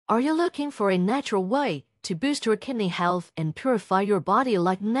Are you looking for a natural way to boost your kidney health and purify your body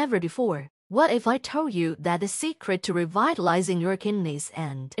like never before? What if I told you that the secret to revitalizing your kidneys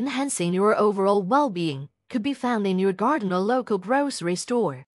and enhancing your overall well-being could be found in your garden or local grocery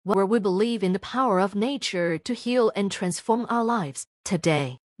store, where we believe in the power of nature to heal and transform our lives?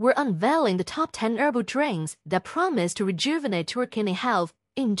 Today, we're unveiling the top 10 herbal drinks that promise to rejuvenate your kidney health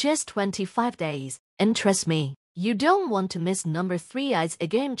in just 25 days. And trust me, you don't want to miss number 3 as a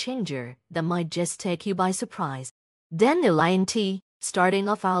game changer that might just take you by surprise. Dandelion tea. Starting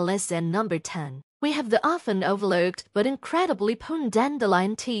off our list at number 10, we have the often overlooked but incredibly potent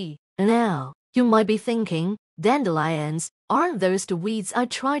dandelion tea. Now, you might be thinking, dandelions, aren't those the weeds I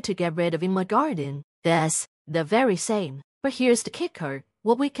tried to get rid of in my garden? Yes, the very same. But here's the kicker.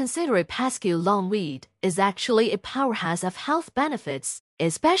 What we consider a pesky longweed is actually a powerhouse of health benefits,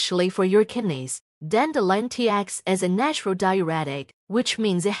 especially for your kidneys. Dandelion tea acts as a natural diuretic, which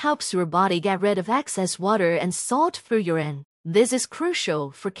means it helps your body get rid of excess water and salt through urine. This is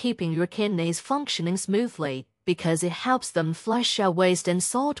crucial for keeping your kidneys functioning smoothly because it helps them flush out waste and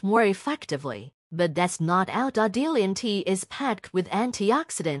salt more effectively. But that's not all. Dandelion tea is packed with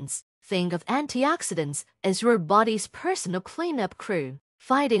antioxidants. Think of antioxidants as your body's personal cleanup crew,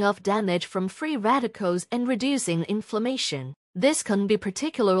 fighting off damage from free radicals and reducing inflammation. This can be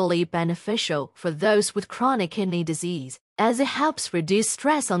particularly beneficial for those with chronic kidney disease, as it helps reduce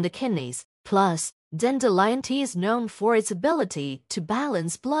stress on the kidneys. Plus, dandelion tea is known for its ability to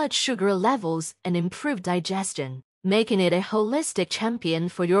balance blood sugar levels and improve digestion, making it a holistic champion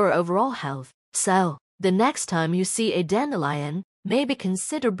for your overall health. So, the next time you see a dandelion, maybe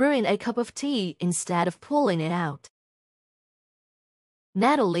consider brewing a cup of tea instead of pulling it out.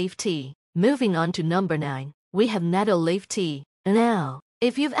 Nettle leaf tea. Moving on to number 9, we have nettle leaf tea. Now,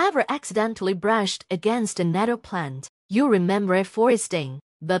 if you've ever accidentally brushed against a nettle plant, you remember it for its sting.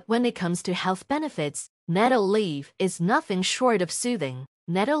 But when it comes to health benefits, nettle leaf is nothing short of soothing.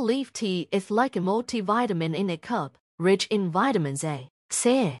 Nettle leaf tea is like a multivitamin in a cup, rich in vitamins A,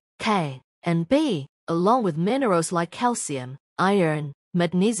 C, K, and B, along with minerals like calcium, iron,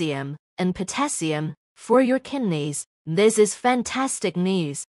 magnesium, and potassium for your kidneys. This is fantastic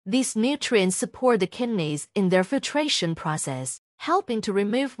news. These nutrients support the kidneys in their filtration process, helping to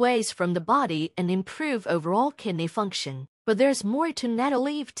remove waste from the body and improve overall kidney function. But there's more to nettle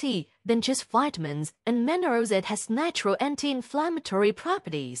leaf tea than just vitamins and minerals. It has natural anti-inflammatory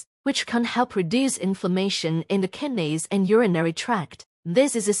properties, which can help reduce inflammation in the kidneys and urinary tract.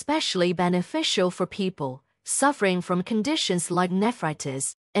 This is especially beneficial for people suffering from conditions like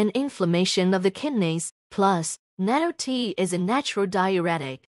nephritis and inflammation of the kidneys. Plus, nettle tea is a natural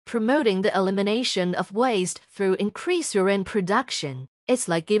diuretic, promoting the elimination of waste through increased urine production. It's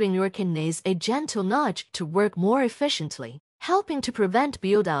like giving your kidneys a gentle nudge to work more efficiently, helping to prevent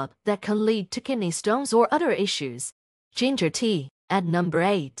buildup that can lead to kidney stones or other issues. Ginger tea. At number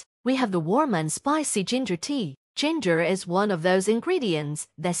 8, we have the warm and spicy ginger tea. Ginger is one of those ingredients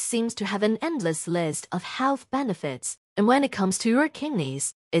that seems to have an endless list of health benefits, and when it comes to your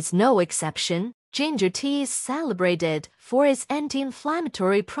kidneys, it's no exception. Ginger tea is celebrated for its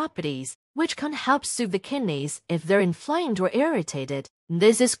anti-inflammatory properties, which can help soothe the kidneys if they're inflamed or irritated.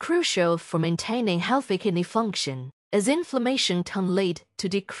 This is crucial for maintaining healthy kidney function, as inflammation can lead to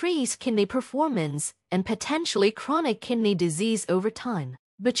decreased kidney performance and potentially chronic kidney disease over time.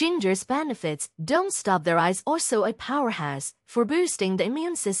 But ginger's benefits don't stop there. It's also a powerhouse for boosting the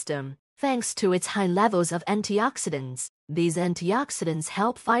immune system, thanks to its high levels of antioxidants. These antioxidants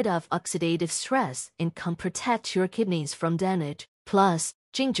help fight off oxidative stress and can protect your kidneys from damage. Plus,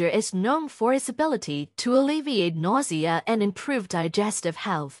 ginger is known for its ability to alleviate nausea and improve digestive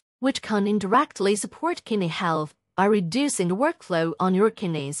health, which can indirectly support kidney health by reducing the workflow on your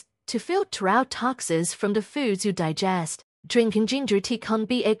kidneys to filter out toxins from the foods you digest. Drinking ginger tea can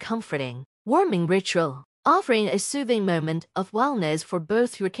be a comforting, warming ritual, offering a soothing moment of wellness for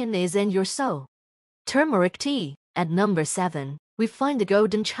both your kidneys and your soul. Turmeric tea. At number 7, we find the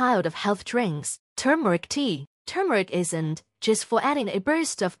golden child of health drinks, turmeric tea. Turmeric isn't just for adding a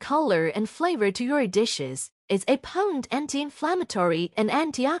burst of color and flavor to your dishes. It's a potent anti-inflammatory and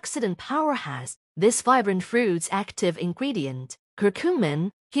antioxidant powerhouse. This vibrant fruit's active ingredient,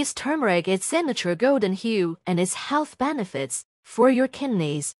 curcumin, gives turmeric its signature golden hue and its health benefits for your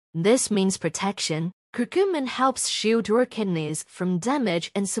kidneys. This means protection. Curcumin helps shield your kidneys from damage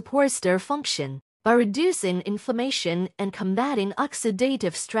and supports their function by reducing inflammation and combating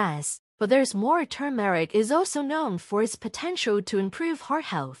oxidative stress. But there's more. Turmeric is also known for its potential to improve heart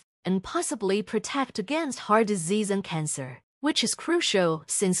health and possibly protect against heart disease and cancer, which is crucial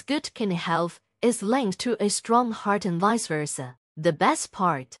since good kidney health is linked to a strong heart and vice versa. The best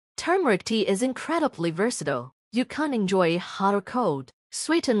part, turmeric tea is incredibly versatile. You can enjoy hot or cold,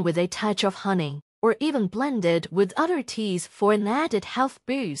 sweetened with a touch of honey, or even blended with other teas for an added health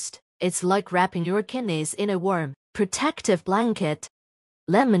boost. It's like wrapping your kidneys in a warm, protective blanket.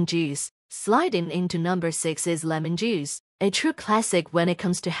 Lemon juice. Sliding into number 6 is lemon juice, a true classic when it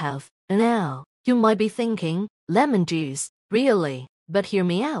comes to health. Now, you might be thinking, lemon juice, really? But hear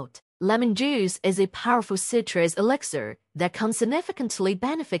me out. Lemon juice is a powerful citrus elixir that can significantly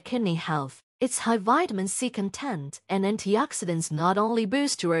benefit kidney health. Its high vitamin C content and antioxidants not only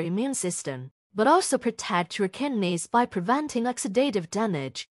boost your immune system, but also protect your kidneys by preventing oxidative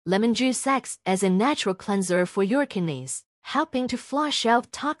damage. Lemon juice acts as a natural cleanser for your kidneys, helping to flush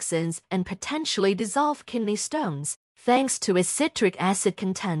out toxins and potentially dissolve kidney stones. Thanks to its citric acid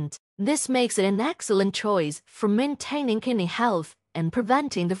content, this makes it an excellent choice for maintaining kidney health and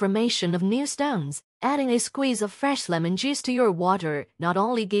preventing the formation of new stones. Adding a squeeze of fresh lemon juice to your water not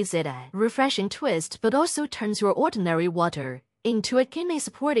only gives it a refreshing twist but also turns your ordinary water into a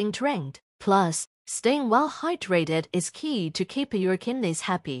kidney-supporting drink. Plus, staying well hydrated is key to keeping your kidneys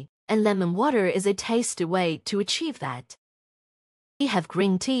happy, and lemon water is a tasty way to achieve that. We have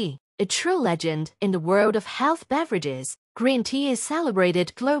green tea, a true legend in the world of health beverages. Green tea is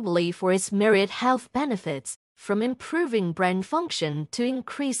celebrated globally for its myriad health benefits, from improving brain function to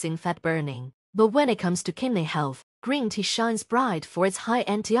increasing fat burning. But when it comes to kidney health, green tea shines bright for its high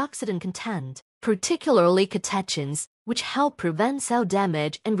antioxidant content, particularly catechins, which help prevent cell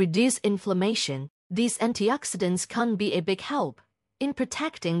damage and reduce inflammation. These antioxidants can be a big help in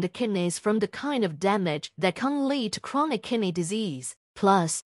protecting the kidneys from the kind of damage that can lead to chronic kidney disease.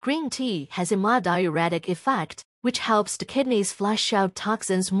 Plus, green tea has a mild diuretic effect, which helps the kidneys flush out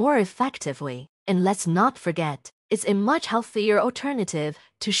toxins more effectively. And let's not forget, it's a much healthier alternative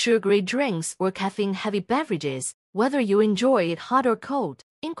to sugary drinks or caffeine-heavy beverages. Whether you enjoy it hot or cold,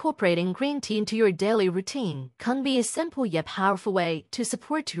 incorporating green tea into your daily routine can be a simple yet powerful way to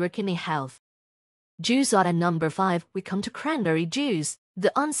support your kidney health. Juice. At number 5, we come to cranberry juice,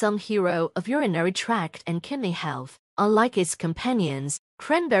 the unsung hero of urinary tract and kidney health. Unlike its companions,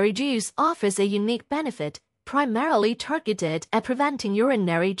 cranberry juice offers a unique benefit, primarily targeted at preventing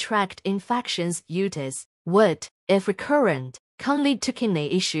urinary tract infections. UTIs, what, if recurrent, can lead to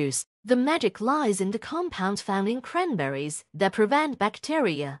kidney issues. The magic lies in the compounds found in cranberries that prevent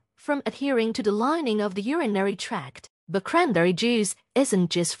bacteria from adhering to the lining of the urinary tract. But cranberry juice isn't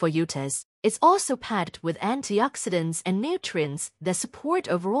just for UTIs. It's also packed with antioxidants and nutrients that support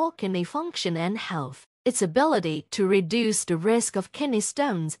overall kidney function and health. Its ability to reduce the risk of kidney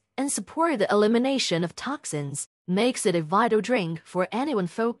stones and support the elimination of toxins makes it a vital drink for anyone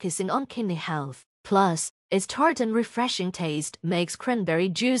focusing on kidney health. Plus, its tart and refreshing taste makes cranberry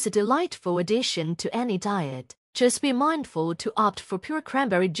juice a delightful addition to any diet. Just be mindful to opt for pure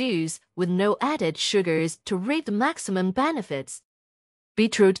cranberry juice with no added sugars to reap the maximum benefits.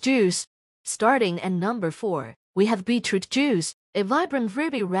 Beetroot juice. Starting at number 4, we have beetroot juice, a vibrant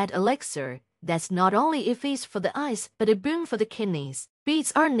ruby red elixir that's not only a feast for the eyes but a boon for the kidneys.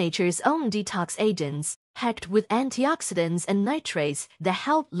 Beets are nature's own detox agents, packed with antioxidants and nitrates that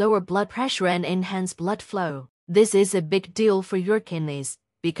help lower blood pressure and enhance blood flow. This is a big deal for your kidneys,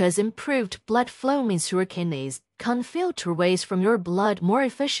 because improved blood flow means your kidneys can filter waste from your blood more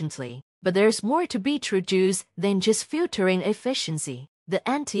efficiently. But there's more to beetroot juice than just filtering efficiency. The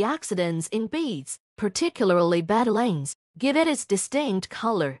antioxidants in beets, particularly betalains, give it its distinct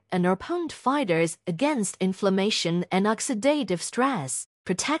color and are potent fighters against inflammation and oxidative stress,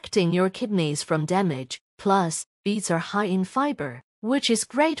 protecting your kidneys from damage. Plus, beets are high in fiber, which is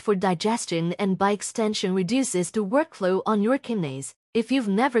great for digestion and by extension reduces the workload on your kidneys. If you've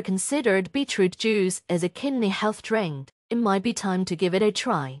never considered beetroot juice as a kidney health drink, it might be time to give it a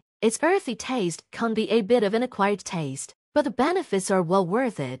try. Its earthy taste can be a bit of an acquired taste, but the benefits are well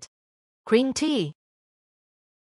worth it. Green tea.